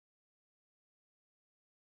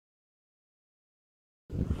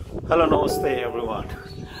Hello नमस्ते everyone.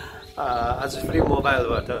 आज फेरि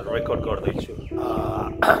मोबाइलबाट रेकर्ड गर्दैछु।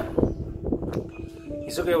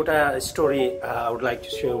 हिजोको एउटा story I would like to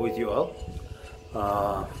share with you all.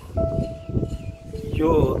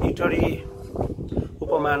 यो इटहरी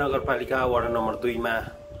उपमहानगरपालिका वडा नम्बर 2 मा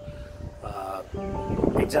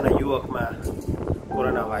एकजना युवकमा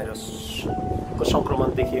कोरोना भाइरसको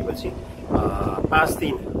संक्रमण देखिएपछि 5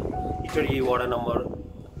 दिन इटहरी वडा नम्बर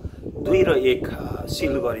 2 र 1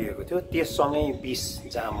 सिल गरिएको थियो। त्यससँगै 20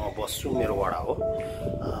 जहाँ म बस्छु, मेरो वडा हो,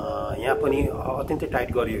 यहाँ पनि अत्यन्तै टाइट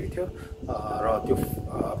गरिएको थियो। र त्यो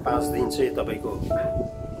 5 दिन चाहिँ तपाईँको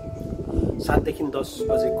 7 देखि 10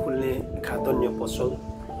 बजे खुल्ने खाद्यान्न पसल,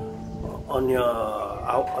 अन्य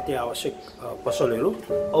अति आवश्यक पसलहरू,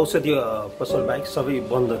 औषधीय पसल बाहेक सबै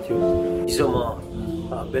बन्द थियो। हिजो म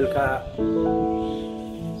बेलुका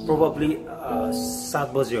प्रोबब्ली 7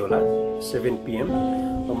 बजे होला, 7 PM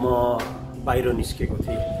म बाहिर निस्केको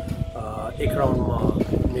थिएँ। एक राउन्ड म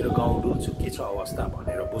मेरो गाउँ डुल्छु के छ अवस्था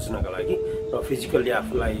भनेर बुझ्नको लागि, र फिजिकल्ली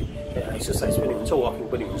आफूलाई एक्सर्साइज पनि हुन्छ, वकिङ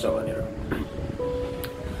पनि हुन्छ भनेर।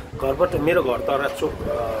 घरबाट मेरो घर तरहर चोक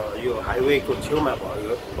यो हाइवेको छेउमा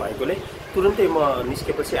भएकोले तुरुन्तै म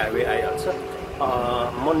निस्केपछि हाइवे आइहाल्छ।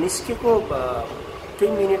 म निस्केको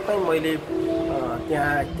केही मिनटमै मैले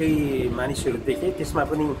त्यहाँ केही मानिसहरू देखेँ। त्यसमा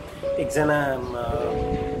पनि एकजना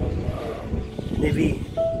maybe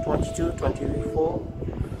 22-24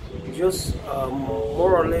 just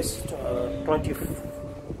more or less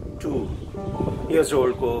 22 years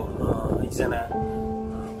old को एकजना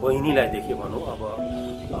बहिनीलाई देखेँ भनौँ। अब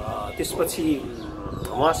त्यसपछि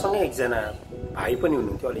उहाँसँगै एकजना भाइ पनि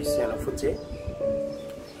हुनुहुन्थ्यो, अलिक सानो फुच्चे।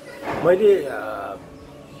 मैले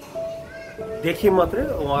देखेँ मात्रै,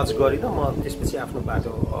 वाच गरिनँ। म त्यसपछि आफ्नो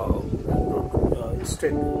बाटो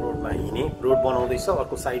स्ट्रेट रोडमा हिँडेँ। रोड बनाउँदैछ,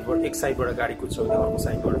 अर्को साइडबाट, एक साइडबाट गाडी कुदाउने, अर्को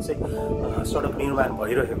साइडबाट चाहिँ सडक निर्माण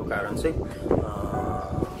भइरहेको कारण चाहिँ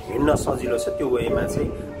हिँड्न सजिलो छ। त्यो वेमा चाहिँ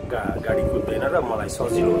गाडी कुद्दैन र मलाई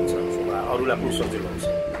सजिलो हुन्छ, अरूलाई पनि सजिलो हुन्छ।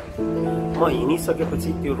 म हिँडिसकेपछि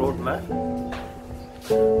त्यो रोडमा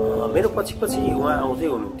मेरो पछि उहाँ आउँदै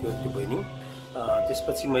हुनुहुन्थ्यो, त्यो बहिनी।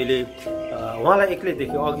 त्यसपछि मैले उहाँलाई एक्लै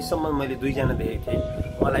देखेँ। अघिसम्म मैले 2 जना देखेको थिएँ,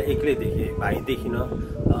 उहाँलाई एक्लै देखेँ, भाइ देखिनँ।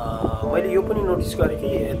 मैले यो पनि नोटिस गरेँ कि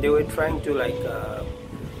they were trying to like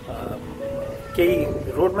केही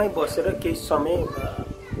रोडमै बसेर केही समय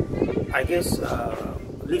आई गेस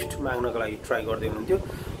लिफ्ट माग्नको लागि ट्राई गर्दै हुनुहुन्थ्यो।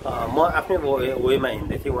 म आफ्नै वेमा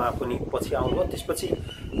हिँड्दै थिएँ, उहाँ पनि पछि आउनुभयो। त्यसपछि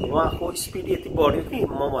उहाँको स्पिड यति बढ्यो कि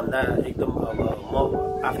मभन्दा एकदम, अब म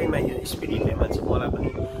आफैमा स्पिड हिँड्ने मान्छे, मलाई पनि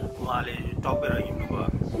उहाँले टपेर हिँड्नुभयो।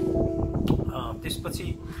 त्यसपछि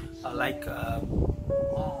लाइक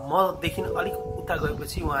मदेखि अलिक उता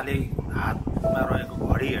गएपछि उहाँले हातमा रहेको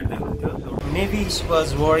घडी हेर्दै हुनुहुन्थ्यो। Maybe she was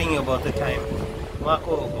worrying about the time.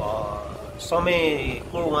 उहाँको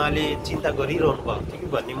समयको उहाँले चिन्ता गरिरहनु भएको थियो कि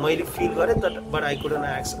भन्ने मैले फिल गरेँ। बट आई कुडन्ट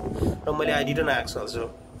आस्क, र मैले आई डिडन्ट आस्क अल्सो।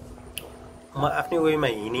 म आफ्नै वेमा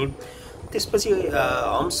हिँडेँ। त्यसपछि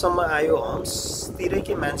हम्ससम्म आयो।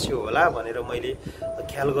 हम्सतिरकै मान्छे होला भनेर मैले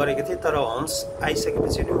ख्याल गरेको थिएँ, तर हम्स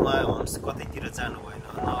आइसकेपछि पनि उहाँ हम्स कतैतिर जानु भएन,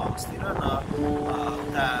 न हम्सतिर न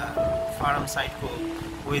उता फार्म साइडको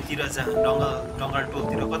वेतिर डङ्गल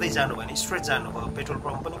टोलतिर कतै जानु भएन, स्ट्रेट जानुभयो। पेट्रोल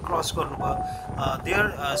पम्प पनि क्रस गर्नुभयो। There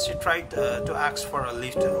C tried to ask for a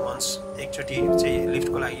lift once. एकचोटि चाहिँ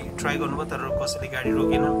लिफ्टको लागि ट्राई गर्नुभयो, तर कसैले गाडी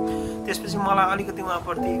रोकेन। त्यसपछि मलाई अलिकति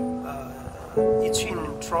उहाँप्रति इट्स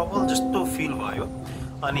इन ट्रबल जस्तो फिल भयो।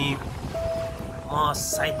 अनि म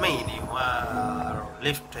साइडमै हिँडेँ। उहाँ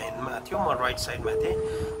लेफ्ट ह्यान्डमा थियो, म राइट साइडमा थिएँ।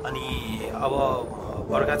 अनि अब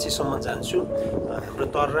बर्गाछीसम्म जान्छु। हाम्रो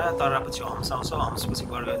तररापछि हम्स आउँछ, हम्सपछि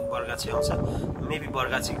बर्गाछी आउँछ। मेबी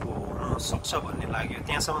बर्गाछीको हुनसक्छ भन्ने लाग्यो।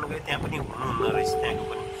 त्यहाँसम्म गएँ, त्यहाँ पनि हुनुहुन्न रहेछ, त्यहाँको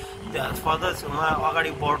पनि। त्यहाँ फर्दर उहाँ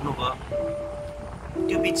अगाडि बढ्नुभयो।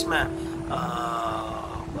 त्यो बिचमा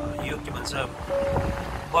यो के भन्छ,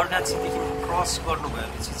 बर्गाछीदेखि क्रस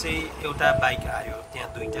गर्नुभएपछि चाहिँ एउटा बाइक आयो। त्यहाँ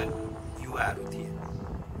 2टा युवाहरू थिए।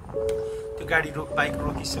 त्यो बाइक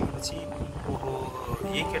रोकिसकेपछि ओहो,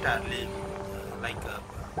 यही केटाहरूले लाइक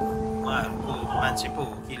उहाँहरूको मान्छे पो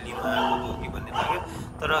हो कि लिनु आएको हो कि भन्ने लाग्यो।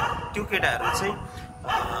 तर त्यो केटाहरू चाहिँ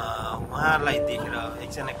उहाँलाई देखेर,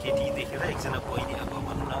 एकजना केटी देखेर, एकजना बहिनी, अब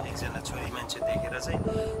भनौँ न एकजना छोरी मान्छे देखेर चाहिँ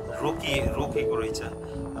रोकेको रहेछ।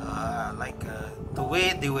 Like the way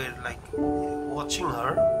they were like watching हर।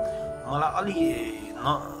 मलाई अलिक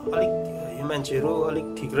यो मान्छेहरू अलिक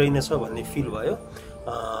ठिक रहेनछ भन्ने फिल भयो।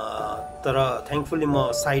 तर थ्याङ्कफुल्ली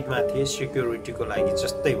म साइडमा थिएँ, सेक्युरिटीको लागि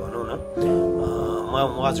जस्तै भनौँ न। म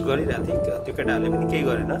वाच गरिरहेको थिएँ। त्यो केटाहरूले पनि केही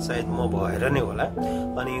गरेन, सायद म भएर नै होला।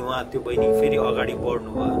 अनि उहाँ त्यो बहिनी फेरि अगाडि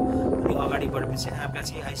बढ्नुभयो। अनि अगाडि बढेपछि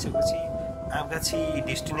आएपछि आइसकेपछि आमगाछी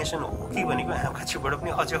डेस्टिनेसन हो कि भनेको आमगाछीबाट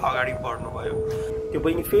पनि अझै अगाडि बढ्नुभयो। त्यो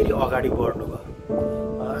बहिनी फेरि अगाडि बढ्नुभयो,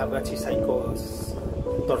 आमगाछी साइडको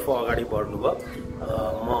तर्फ अगाडि बढ्नुभयो।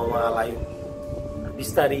 म उहाँलाई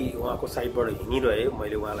बिस्तारै उहाँको साइडबाट हिँडिरहेँ।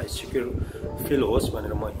 मैले उहाँलाई सिक्योर फिल होस्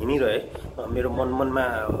भनेर म हिँडिरहेँ। मेरो मनमा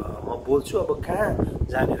म बोल्छु अब कहाँ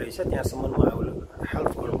जाने रहेछ त्यहाँसम्म म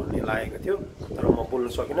हेल्प गरौँ भन्ने लागेको थियो, तर म बोल्नु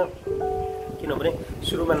सकिनँ किनभने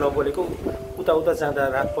सुरुमा नबोलेको उता जाँदा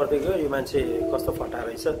रात पर्दै गयो, यो मान्छे कस्तो फटा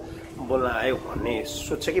रहेछ बोल्न आयो भन्ने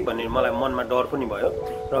सोध्छ कि भन्ने मलाई मनमा डर पनि भयो।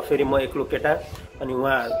 र फेरि म एक्लो केटा अनि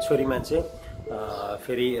उहाँ छोरी मान्छे,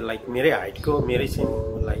 फेरि लाइक मेरै हाइटको, मेरै सेम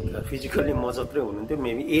लाइक फिजिकल्ली म जत्रै हुनुहुन्थ्यो,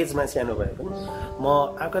 मेबी एजमा सानो भए पनि। म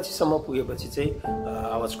आकाशीसम्म पुगेपछि चाहिँ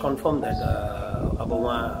आई वाज कन्फर्म द्याट अब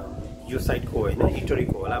उहाँ यो साइडको होइन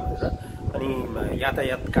इटरीको होला भनेर। अनि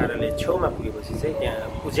यातायात कार्यालय छेउमा पुगेपछि चाहिँ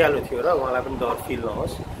त्यहाँ उज्यालो थियो र उहाँलाई पनि डर फिल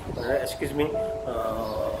नहोस् भनेर excuse me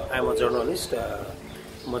I am a journalist,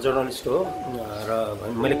 म जर्नलिस्ट हो र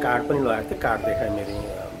मैले कार्ड पनि लगाएको थिएँ, कार्ड देखाएँ, मेरो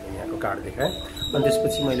यहाँको कार्ड देखाएँ। अनि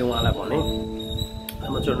त्यसपछि मैले उहाँलाई भने आई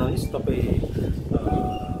एम अ जर्नलिस्ट, तपाईँ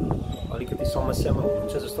अलिकति समस्यामा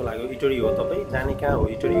हुनुहुन्छ जस्तो लाग्यो, इटरी हो तपाईँ, जाने कहाँ हो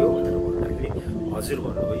इटरी हो भनेर भन्दाखेरि हजुर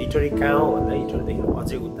भन्नुभयो। इटरी कहाँ हो भन्दा इटरीदेखि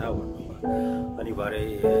अझै उता भन्नुभयो। अनि भरे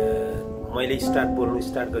मैले बोल्नु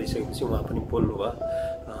स्टार्ट गरिसकेपछि उहाँ पनि बोल्नुभयो।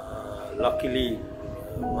 लकिली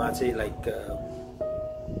उहाँ चाहिँ लाइक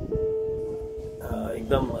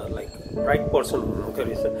एकदम लाइक ब्राइट पर्सन हुनुहुन्थ्यो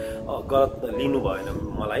रहेछ, गलत लिनु भएन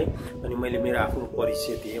मलाई। अनि मैले मेरो आफ्नो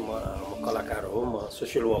परिचय दिएँ, म कलाकार हो, म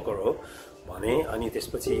सोसियल वर्कर हो भने। अनि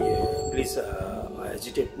त्यसपछि प्लिज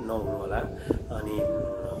हेजिटेट नहुनु होला अनि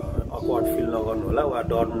अक्वर्ड फिल नगर्नु होला वा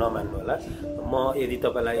डर नमान्नु होला। म यदि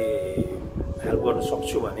तपाईँलाई हेल्प गर्न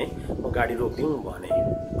सक्छु भने म गाडी रोकिदिउँ भने।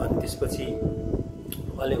 अनि त्यसपछि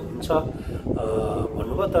उहाँले हुन्छ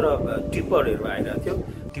भन्नुभयो, तर टिप्परहरू आइरहेको थियो,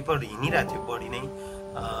 टिप्पर हिँडिरहेको थियो बढी नै।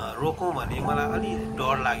 रोकौँ भने मलाई अलि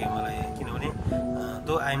डर लाग्यो मलाई, किनभने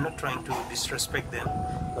दो I am not trying to disrespect them,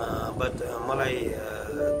 but मलाई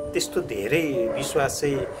त्यस्तो धेरै विश्वास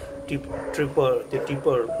चाहिँ त्यो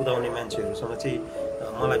टिप्पर कुदाउने मान्छेहरूसँग चाहिँ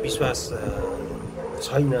मलाई विश्वास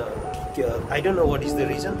छैन। I don't know what is the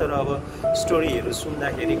reason, तर अब स्टोरीहरू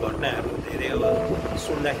सुन्दाखेरि, घटनाहरू धेरै अब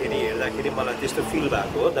सुन्दाखेरि हेर्दाखेरि मलाई त्यस्तो फिल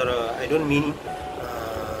भएको हो। तर I don't mean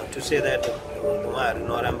to say that उहाँहरू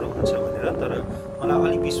नराम्रो हुन्छ भनेर, तर मलाई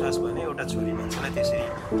अलिक विश्वास भने एउटा छोरी मान्छेलाई त्यसरी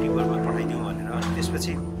टिप्परमा पठाइदिउँ भनेर। अनि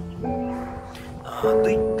त्यसपछि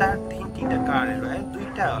तीनवटा कार्डहरू आयो,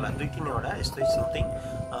 दुईवटा होला, 2-3वटा यस्तै समथिङ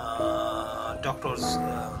डक्टर्स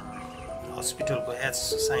हस्पिटलको एच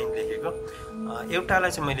साइन लेखेको।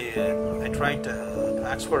 एउटालाई चाहिँ मैले I tried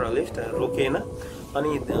ask for a lift, रोकेन।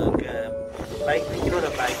 अनि बाइक 3वटा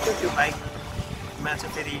बाइक थियो, त्यो बाइकमा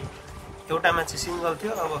चाहिँ फेरि एउटामा चाहिँ सिङ्गल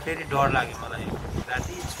थियो। अब फेरि डर लाग्यो मलाई,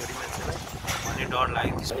 राति छोरी मान्छेलाई भन्ने डर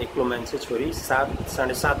लाग्यो। त्यसमा एक्लो मान्छे छोरी,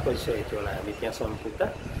 7-7:30 बजिसकेको थियो होला हामी त्यहाँसम्म पुग्दा।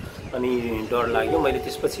 अनि डर लाग्यो। मैले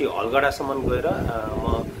त्यसपछि हलगडासम्म गएर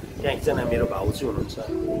म त्यहाँ एकजना मेरो भाउजू हुनुहुन्छ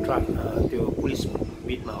त्यो पुलिस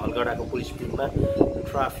बिटमा, हलगडाको पुलिस बिटमा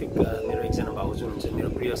ट्राफिक मेरो एकजना भाउजू हुनुहुन्छ, मेरो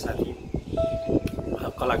प्रिय साथी,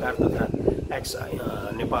 कलाकार तथा एक्स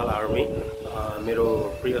नेपाल आर्मी मेरो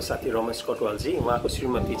प्रिय साथी रमेश कटवालजी, उहाँको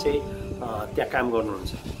श्रीमती चाहिँ त्यहाँ काम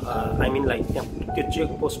गर्नुहुन्छ। आई मिन लाइक त्यहाँ त्यो चेक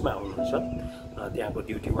पोस्टमा हुनुहुन्छ, त्यहाँको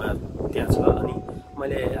ड्युटी उहाँ त्यहाँ छ। अनि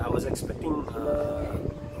मैले आई वाज एक्सपेक्टिङ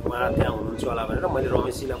उहाँ त्यहाँ हुनुहुन्छ होला भनेर मैले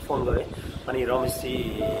रमेशजीलाई फोन गरेँ। अनि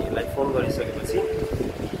रमेशजीलाई फोन गरिसकेपछि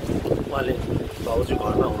उहाँले भाउजू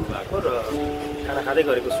घरमा हुनुभएको र खाना खाँदै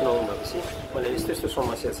गरेको सुनाउनु भएपछि मैले यस्तो यस्तो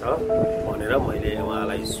समस्या छ भनेर मैले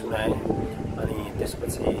उहाँलाई सुनाएँ। अनि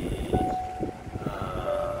त्यसपछि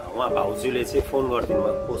उहाँ भाउजूले चाहिँ फोन गरिदिनु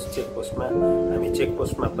भयो चेक पोस्टमा। हामी चेक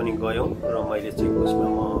पोस्टमा पनि गयौँ र मैले चेक पोस्टमा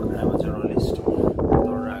म आम अ जर्नलिस्ट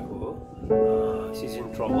तरहरको हो, C is in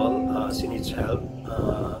trouble, C needs help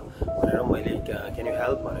भनेर मैले क्यान यु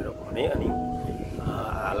हेल्प भनेर भने। अनि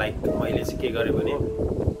लाइक मैले चाहिँ के गरेँ भने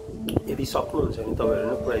यदि सक्नुहुन्छ भने तपाईँहरू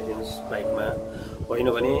नै पुऱ्याइदिनुहोस् बाइकमा, होइन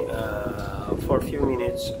भने फर फ्यु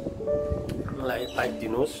मिनट्स मलाई बाइक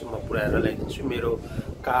दिनुहोस्, म पुऱ्याएर ल्याइदिन्छु, मेरो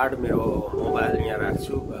कार्ड मेरो मोबाइल यहाँ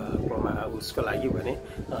राख्छु उसको लागि भने।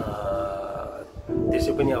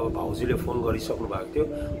 त्यसै पनि अब भाउजूले फोन गरिसक्नु भएको थियो,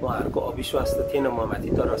 उहाँहरूको अविश्वास त थिएन म माथि।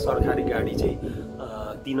 तर सरकारी गाडी चाहिँ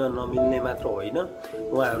दिन नमिल्ने मात्र होइन,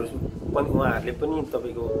 उहाँहरूले पनि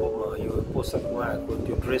तपाईँको यो पोसाक उहाँहरूको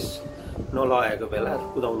त्यो ड्रेस नलगाएको बेला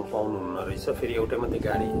कुदाउनु पाउनुहुन्न रहेछ। फेरि एउटै मात्रै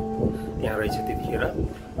गाडी त्यहाँ रहेछ त्यतिखेर,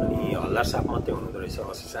 अनि हल्ला साप मात्रै हुनुहुँदो रहेछ,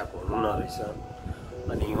 हसी साप हुनुहुन्न रहेछ।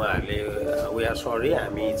 अनि उहाँहरूले वी आर सरी,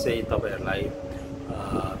 हामी चाहिँ तपाईँहरूलाई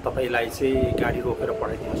तपाईलाई चाहिँ गाडी रोकेर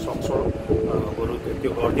पठाइदिन सक्छौँ बरु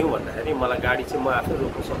त्यो गरिदिउँ भन्दाखेरि मलाई गाडी चाहिँ म आफै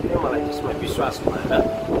रोक्न सक्दिनँ मलाई त्यसमा विश्वास भएन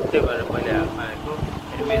त्यही भएर मैले आएको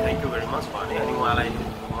anyway thank you very much भने अनि उहाँलाई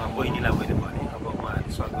बहिनीलाई मैले भने अब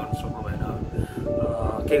उहाँहरूले सहयोग गर्न सक्नु भएन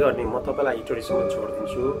के गर्ने म तपाईँलाई इटरीसम्म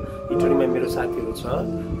छोडिदिन्छु इटरीमा मेरो साथीहरू छ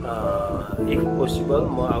इफ पोसिबल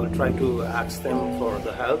म I will try to ask them for the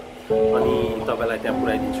help अनि तपाईँलाई त्यहाँ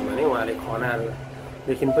पुऱ्याइदिन्छु भने उहाँले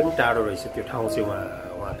खनारदेखि पनि टाढो रहेछ त्यो ठाउँ चाहिँ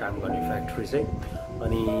उहाँ काम गर्ने फ्याक्ट्री चाहिँ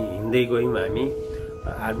अनि हिँड्दै गयौँ हामी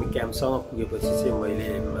आर्मी क्याम्पसम्म पुगेपछि चाहिँ मैले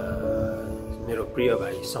मेरो प्रिय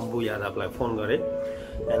भाइ शम्भु यादवलाई फोन गरेँ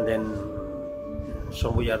एन्ड देन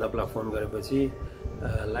शम्भु यादवलाई फोन गरेपछि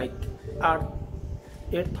लाइक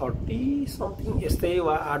 8:30 समथिङ यस्तै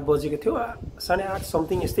वा 8 बजेको थियो 8:30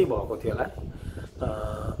 समथिङ यस्तै भएको थियो होला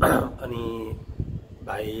अनि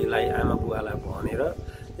भाइलाई आमा बुवालाई भनेर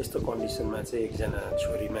यस्तो कन्डिसनमा चाहिँ एकजना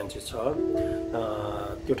छोरी मान्छे छ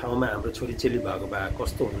त्यो ठाउँमा हाम्रो छोरी चेली भएको भए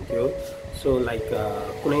कस्तो हुन्थ्यो सो लाइक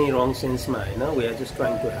कुनै रङ सेन्समा होइन we are just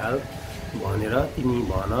trying to help भनेर तिमी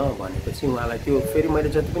भन भनेपछि उहाँलाई त्यो फेरि मैले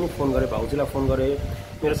जति पनि फोन गरेँ भाउजूलाई फोन गरेँ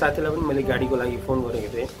मेरो साथीलाई पनि मैले गाडीको लागि फोन गरेको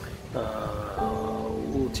थिएँ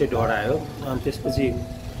ऊ चाहिँ डरायो अनि त्यसपछि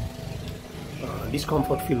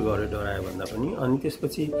डिस्कम्फर्ट फिल गरेँ डरायो भन्दा पनि अनि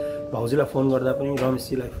त्यसपछि भाउजूलाई फोन गर्दा पनि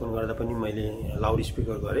रमेशजीलाई फोन गर्दा पनि मैले लाउड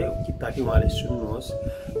स्पिकर गरेँ ताकि उहाँले सुन्नुहोस्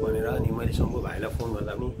भनेर अनि मैले शम्भु भाइलाई फोन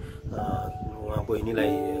गर्दा पनि उहाँ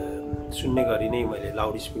बहिनीलाई सुन्ने गरी नै मैले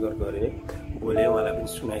लाउड स्पिकर गरेँ बोलेँ उहाँलाई पनि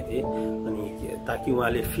सुनाइदिएँ अनि ताकि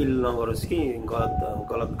उहाँले फिल नगरोस् कि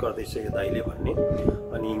गलत गर्दैछ यो दाइले भन्ने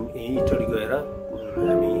अनि इटरी गएर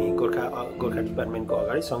हामी गोर्खा डिपार्टमेन्टको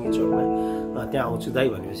अगाडि सङ्गीत चौकमा त्यहाँ आउँछु दाइ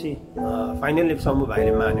भनेपछि फाइनल्ली शम्भु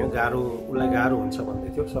भाइले मान्यो उसलाई गाह्रो हुन्छ भन्दै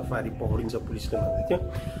थियो सफारी पक्रिन्छ पुलिसले भन्दै थियो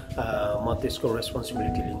म त्यसको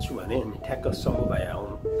रेस्पोन्सिबिलिटी लिन्छु भने अनि ठ्याक्क शम्भु भाइ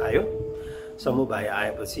आयो शम्भु भाइ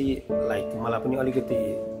आएपछि लाइक मलाई पनि अलिकति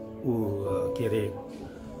के अरे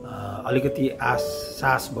अलिकति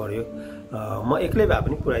साहस बढ्यो म एक्लै भए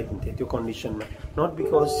पनि पुऱ्याइदिन्थेँ त्यो कन्डिसनमा not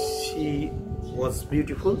because she was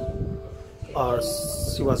beautiful or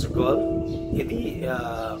she was a girl यदि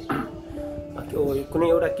कुनै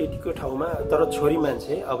एउटा केटीको ठाउँमा तर छोरी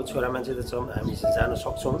मान्छे अब छोरा मान्छे त छौँ हामी जान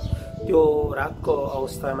सक्छौँ त्यो रातको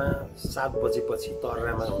अवस्थामा 7 बजेपछि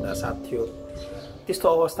तरहरमा हुँदा साथ थियो त्यस्तो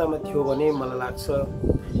अवस्थामा थियो भने मलाई लाग्छ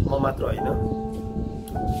म मात्र होइन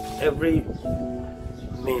every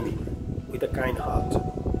main with a kind heart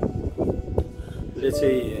ले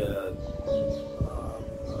चाहिँ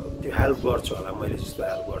त्यो हेल्प गर्छु होला मैले जस्तो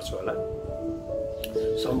हेल्प गर्छु होला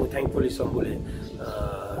शम्भु थ्याङ्कफुली शम्भुले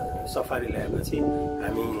सफारी ल्याएपछि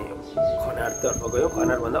हामी खनारतर्फ गयौँ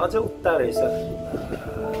खनारभन्दा अझ उता रहेछ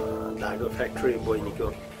धागो फ्याक्ट्री बहिनीको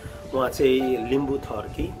उहाँ चाहिँ लिम्बू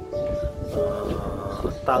थर्की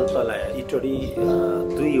तालतलाया इटरी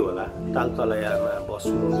 2 होला तालतलायामा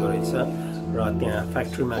बस्नुहुँदो रहेछ र त्यहाँ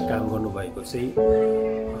फ्याक्ट्रीमा काम गर्नुभएको चाहिँ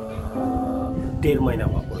 1.5 महिना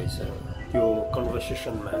भएको रहेछ त्यो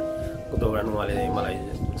कन्भर्सेसनमा दौरान उहाँले मलाई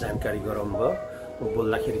जानकारी गराउनु भयो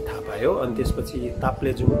बोल्दाखेरि थाहा पायो अनि त्यसपछि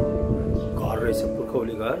ताप्लेजुङ घर रहेछ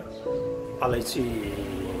पुर्खौली घर अलैँची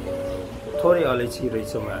थोरै अलैँची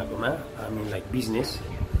रहेछ उहाँकोमा हामी लाइक बिजनेस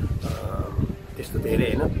त्यस्तो धेरै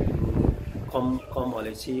होइन कम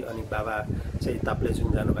अलैँची अनि बाबा चाहिँ ताप्लेजुङ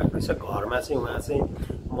जानुभएको रहेछ घरमा चाहिँ उहाँ चाहिँ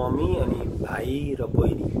मम्मी अनि भाइ र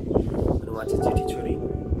बहिनी अनि उहाँ चाहिँ जेठी छोरी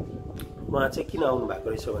उहाँ चाहिँ किन आउनु भएको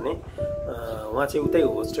रहेछ भने उहाँ चाहिँ उतै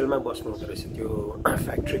होस्टेलमा बस्नुहुँदो रहेछ त्यो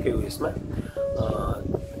फ्याक्ट्रीकै उयसमा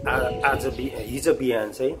हिजो बिहान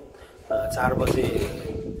चाहिँ 4 बजे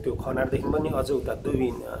त्यो खनारदेखि पनि अझ उता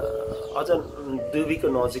दुबीको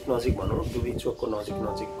नजिक भनौँ दुबी चोकको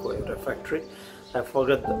नजिकको एउटा फ्याक्ट्री आई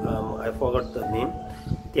फगट द नेम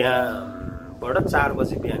त्यहाँबाट 4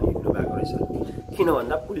 बजे बिहान हिँड्नु भएको रहेछ किन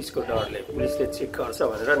भन्दा पुलिसको डरले पुलिसले चेक गर्छ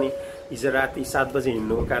भनेर नि हिजो राति 7 बजे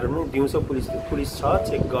हिँड्नुको कारण पनि दिउँसो पुलिस छ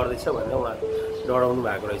चेक गर्दैछ भनेर उहाँ डराउनु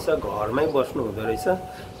भएको रहेछ घरमै बस्नु हुँदो रहेछ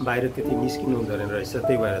बाहिर त्यति निस्किनु हुँदैन रहेछ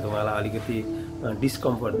त्यही भएर उहाँलाई अलिकति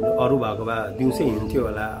डिस्कम्फर्ट अरू भएको भए दिउँसै हिँड्थ्यो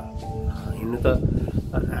होला हिँड्नु त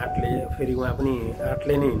आँटले फेरि उहाँ पनि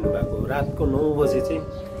आँटले नै हिँड्नु भएको रातको 9 बजे चाहिँ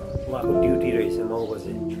उहाँको ड्युटी रहेछ 9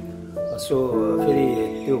 बजे सो फेरि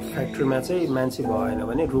त्यो फ्याक्ट्रीमा चाहिँ मान्छे भएन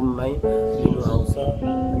भने रुममै लिनु आउँछ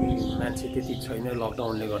मान्छे त्यति छैन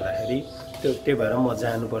लकडाउनले गर्दाखेरि त्यही भएर म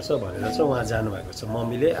जानुपर्छ भनेर चाहिँ उहाँ जानुभएको छ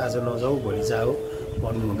मम्मीले आज नजाऊ भोलि जाऊ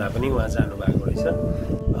भन्नुहुँदा पनि उहाँ जानुभएको रहेछ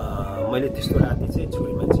मैले त्यस्तो राति चाहिँ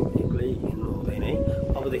छोरी मान्छे एक्लै हिँड्नु हुँदैन है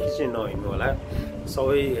अबदेखि चाहिँ नहिँड्नु होला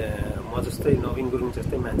सबै म जस्तै नवीन गुरुङ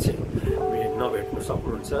जस्तै मान्छे नभेट्नु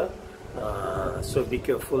सक्नुहुन्छ so be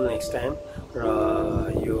careful next time र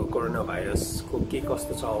यो कोरोना भाइरसको के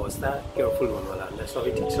कस्तो छ अवस्था केयरफुल हुनु होला हामीलाई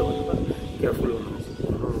सबै ठिक छ भन्नुभयो केयरफुल हुनु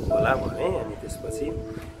होला भने अनि त्यसपछि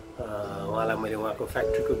उहाँलाई मैले उहाँको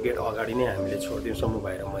फ्याक्ट्रीको गेट अगाडि नै हामीले छोडिदिउँ समूह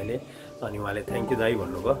भएर मैले अनि उहाँले थ्याङ्क यू दाइ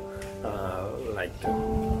भन्नुभयो लाइक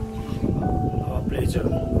प्लेजर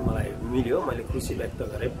मलाई मिल्यो मैले खुसी व्यक्त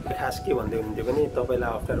गरेँ खास के भन्दै हुनुहुन्थ्यो भने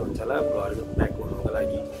तपाईँलाई अप्ठ्यारो हुन्छ होला घर ब्याक हुनुको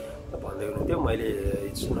लागि भन्दै हुनुहुन्थ्यो मैले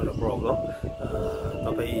इट्स नट अ प्रब्लम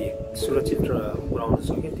तपाईँ सुरक्षित पुऱ्याउनु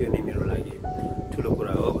सक्यो त्यो नै मेरो लागि ठुलो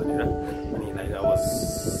कुरा हो भनेर अनि like I was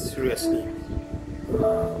seriously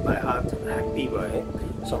by heart happy भए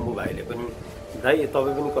शम्भु भाइले पनि दाइ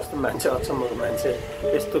तपाईँ पनि कस्तो मान्छे अचम्मको मान्छे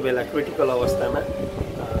यस्तो बेला क्रिटिकल अवस्थामा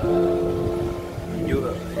यो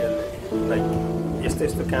लाइक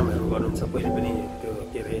यस्तो कामहरू गर्नुहुन्छ पहिले पनि त्यो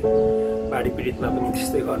के अरे बाढी पीडितमा पनि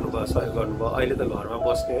त्यस्तै गर्नुभयो सहयोग गर्नुभयो अहिले त घरमा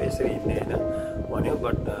बस्ने हो यसरी हिँड्ने होइन भन्यो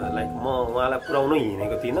बट लाइक म उहाँलाई पुऱ्याउनु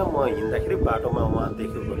हिँडेको थिइनँ म हिँड्दाखेरि बाटोमा उहाँ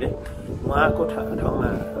देखेकोले उहाँको ठाउँमा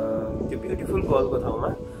त्यो ब्युटिफुल गर्लको ठाउँमा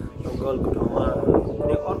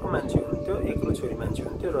कुनै अर्को मान्छे हुन्थ्यो एक्लो छोरी मान्छे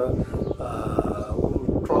हुन्थ्यो र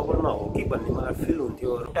ट्रबलमा हो कि भन्ने मलाई फिल हुन्थ्यो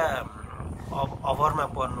एउटा अभरमा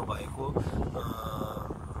पर्नु भएको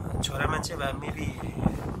छोरा मान्छे भए मेबी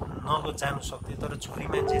जानु सक्थेँ तर छोरी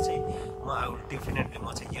मान्छे चाहिँ म आई वुड डेफिनेटली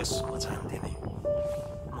म चाहिँ यस म चाहन्थेँ नै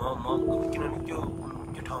म किनभने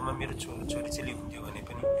त्यो ठाउँमा मेरो छोरी चेली हुन्थ्यो भने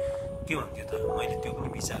पनि के हुन्थ्यो त मैले त्यो पनि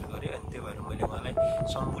विचार गरेँ अनि त्यो भएर मैले उहाँलाई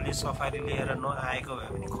शम्भुले सफारी लिएर नआएको भए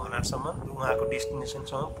पनि खनारसम्म उहाँको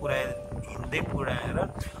डेस्टिनेसनसम्म हिँड्दै पुऱ्याएर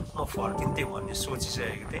म फर्किन्थेँ भन्ने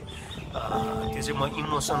सोचिसकेको थिएँ त्यो चाहिँ म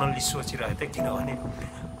इमोसनल्ली सोचिरहेको थिएँ किनभने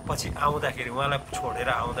पछि आउँदाखेरि उहाँलाई छोडेर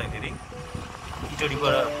आउँदाखेरि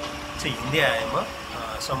इटहरीबाट चाहिँ हिँड्दै आएँ म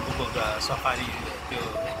शम्भुको सफारी त्यो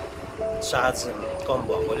चार्ज कम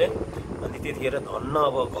भएकोले अनि त्यतिखेर धन्न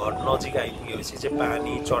अब घर नजिक आइपुगेपछि चाहिँ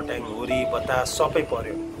पानी चट्याङ हुरी बतास सबै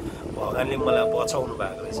पर्यो भगवान्ले मलाई बचाउनु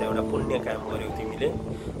भएको रहेछ एउटा पुण्य काम गर्यौ तिमीले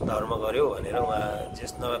धर्म गर्यौ भनेर उहाँ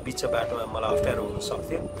जस नभए बिच बाटोमा मलाई अप्ठ्यारो हुन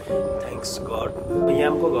सक्थ्यो थ्याङ्क्स गड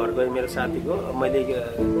यामको घर गएँ मेरो साथीको मैले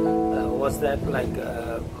was that like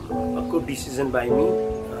a good decision by me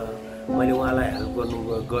मैले उहाँलाई हेल्प गर्नु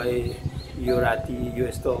गएँ यो राति यो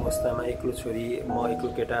यस्तो अवस्थामा एक्लो छोरी म एक्लो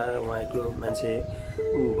केटा उहाँ एक्लो मान्छे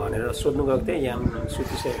भनेर सोध्नु गएको थिएँ याम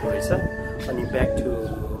सुतिसकेको रहेछ अनि ब्याक टु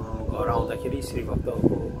घर आउँदाखेरि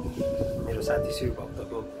श्रीभक्तको मेरो साथी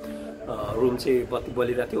श्रीभक्तको रुम चाहिँ बत्ती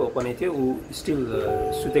बलिरहेको थियो ओपनै थियो ऊ स्टिल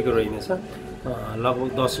सुतेको रहेनछ लगभग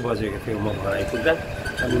 10 बजेको थियो म घर आइपुग्दा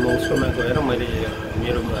अनि म उसकोमा गएर मैले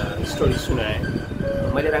मेरो स्टोरी सुनाएँ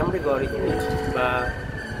मैले राम्रै गरेँ कि बा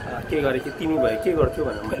के गरेँ कि तिमी भए के गर्थ्यौ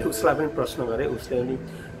भनेर मैले उसलाई पनि प्रश्न गरेँ उसले पनि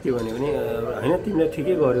के भन्यो भने होइन तिमीले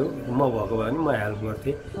ठिकै गर्यौ म भएको भए पनि म हेल्प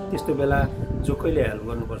गर्थेँ त्यस्तो बेला जो कहिले हेल्प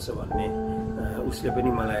गर्नुपर्छ भन्ने उसले पनि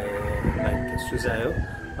मलाई लाइक सुझायो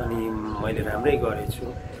अनि मैले राम्रै गरेछु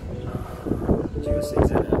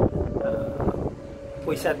एकजना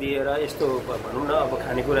पैसा दिएर यस्तो भनौँ न अब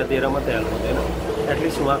खानेकुरा दिएर मात्रै हेल्प हुँदैन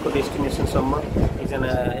एटलिस्ट उहाँको डेस्टिनेसनसम्म एकजना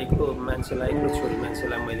एक्लो मान्छेलाई एक्लो छोरी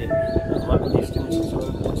मान्छेलाई मैले उहाँको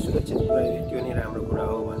डेस्टिनेसनसम्म सुरक्षित पुऱ्याइदिएँ त्यो नै राम्रो कुरा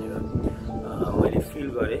हो भनेर मैले फिल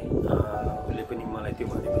गरेँ उसले पनि मलाई त्यो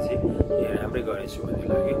भनेपछि राम्रै गरेछु भन्ने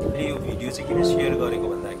लाग्यो यो भिडियो चाहिँ किन सेयर गरेको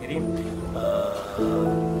भन्दाखेरि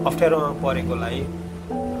अप्ठ्यारोमा परेकोलाई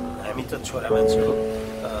हामी त छोरा मान्छे हो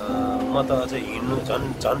म त अझै हिँड्नु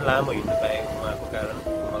झन् लामो हिँड्नु पाएँ उहाँको कारण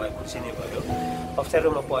मलाई खुसी नै भयो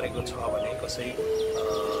अप्ठ्यारोमा परेको छ भने कसै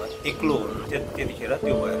एक्लो हुनुहुन्थ्यो त्यतिखेर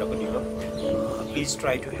त्यो भएर पनि हो please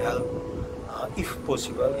try to help if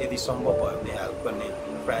possible यदि सम्भव भयो भने हेल्प गर्ने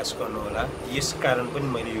प्रयास गर्नुहोला यस कारण पनि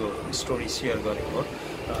मैले यो स्टोरी सेयर गरेको हो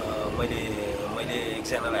मैले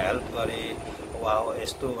एकजनालाई हेल्प गरेँ वा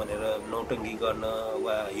यस्तो भनेर नौटङ्गी गर्न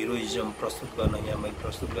वा हिरोइजम प्रस्तुत गर्न यहाँ मैले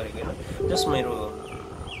प्रस्तुत गरेको होइन जस्ट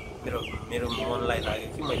मेरो मनलाई लाग्यो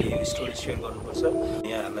कि मैले यो स्टोरी सेयर गर्नुपर्छ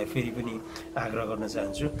यहाँहरूलाई फेरि पनि आग्रह गर्न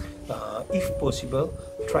चाहन्छु if possible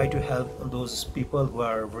try to help those people who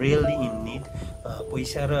are really in need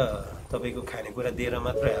पैसा र तपाईँको खानेकुरा दिएर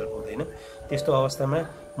मात्र हेल्प हुँदैन त्यस्तो अवस्थामा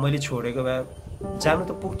मैले छोडेको भए जानु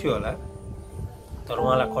त पुग्थ्यो होला तर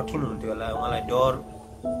उहाँलाई कठिन हुन्थ्यो होला उहाँलाई डर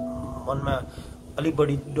मनमा अलिक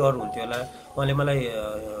बढी डर हुन्थ्यो होला उहाँले मलाई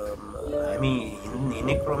हामी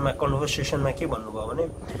हिँड्ने क्रममा कन्भर्सेसनमा के भन्नुभयो भने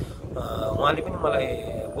उहाँले पनि मलाई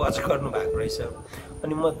वाच गर्नु भएको रहेछ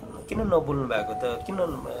अनि म किन नबोल्नु भएको त किन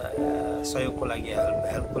सहयोगको लागि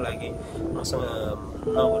हेल्पको लागि मसँग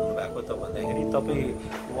नभन्नु भएको त भन्दाखेरि तपाईँ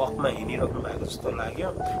वकमा हिँडिराख्नु भएको जस्तो लाग्यो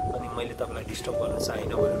अनि मैले तपाईँलाई डिस्टर्ब गर्न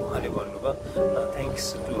चाहिनँ भनेर उहाँले भन्नुभयो थ्याङ्क्स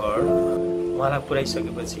टु हर उहाँलाई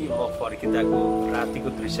पुर्याइसकेपछि म फर्किँदाको रातिको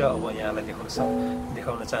दृश्य अब यहाँलाई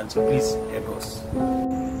देखाउन चाहन्छु। प्लिज हेर्नुहोस्।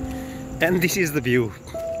 And this is the view.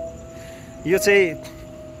 यो चाहिँ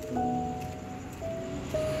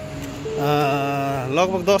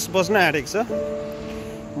लगभग 10 बज्न आँटेको छ।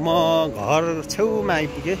 म घर छेउमा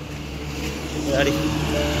आइपुगेँ। गाडी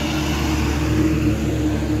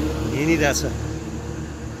हिँडिरहेछ,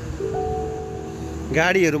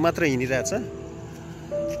 गाडीहरू मात्र हिँडिरहेछ।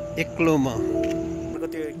 एक्लो म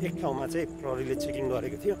त्यो एक ठाउँमा चाहिँ प्रहरीले चेकिङ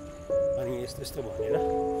गरेको थियो अनि यस्तो भनेर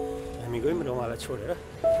हामी गयौँ र उहाँलाई छोडेर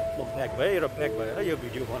म ब्याक भएँ र ब्याक भएर यो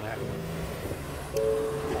भिडियो बनाएको।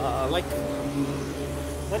 लाइक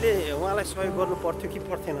मैले उहाँलाई सहयोग गर्नु पर्थ्यो कि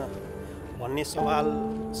पर्थेन भन्ने सवाल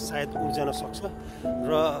सायद उब्जन सक्छ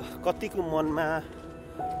र कतिको मनमा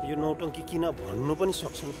यो नौटङ्की किन भन्नु पनि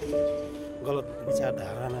सक्छन् गलत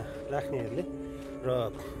विचारधारणा राख्नेहरूले। र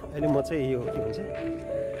अहिले म चाहिँ यो के भन्छ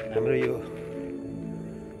हाम्रो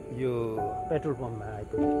यो पेट्रोल पम्पमा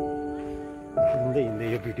आइपुगेँ हिँड्दै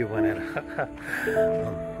यो भिडियो बनाएर।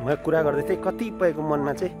 म कुरा गर्दै थिएँ कतिपयको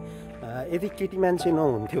मनमा चाहिँ यदि केटी मान्छे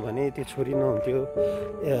नहुन्थ्यो भने, त्यो छोरी नहुन्थ्यो,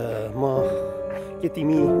 म के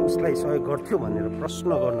तिमी उसलाई सहयोग गर्थ्यौ भनेर प्रश्न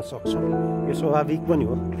गर्न सक्छौ। यो स्वाभाविक पनि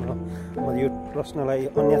हो, म यो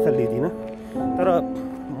प्रश्नलाई अन्यथा लिँदिनँ। तर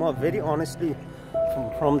म very honestly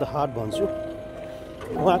from the heart भन्छु,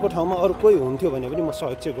 उहाँको ठाउँमा अरू कोही हुन्थ्यो भने पनि म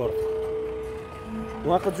सहयोग चाहिँ गर्थेँ।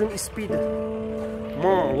 उहाँको जुन स्पिड, म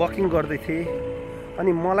वकिङ गर्दै थिएँ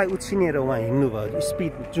अनि मलाई उछिनेर उहाँ हिँड्नुभयो,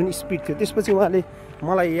 जुन स्पिड थियो। त्यसपछि उहाँले,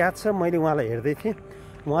 मलाई याद छ मैले उहाँलाई हेर्दै थिएँ,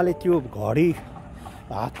 उहाँले त्यो घडी,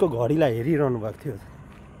 हातको घडीलाई हेरिरहनु भएको थियो।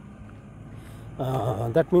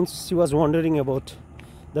 That means she was wondering about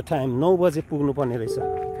the time. 9 बजे पुग्नुपर्ने रहेछ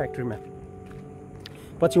फ्याक्ट्रीमा।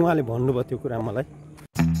 पछि उहाँले भन्नुभयो त्यो कुरा मलाई।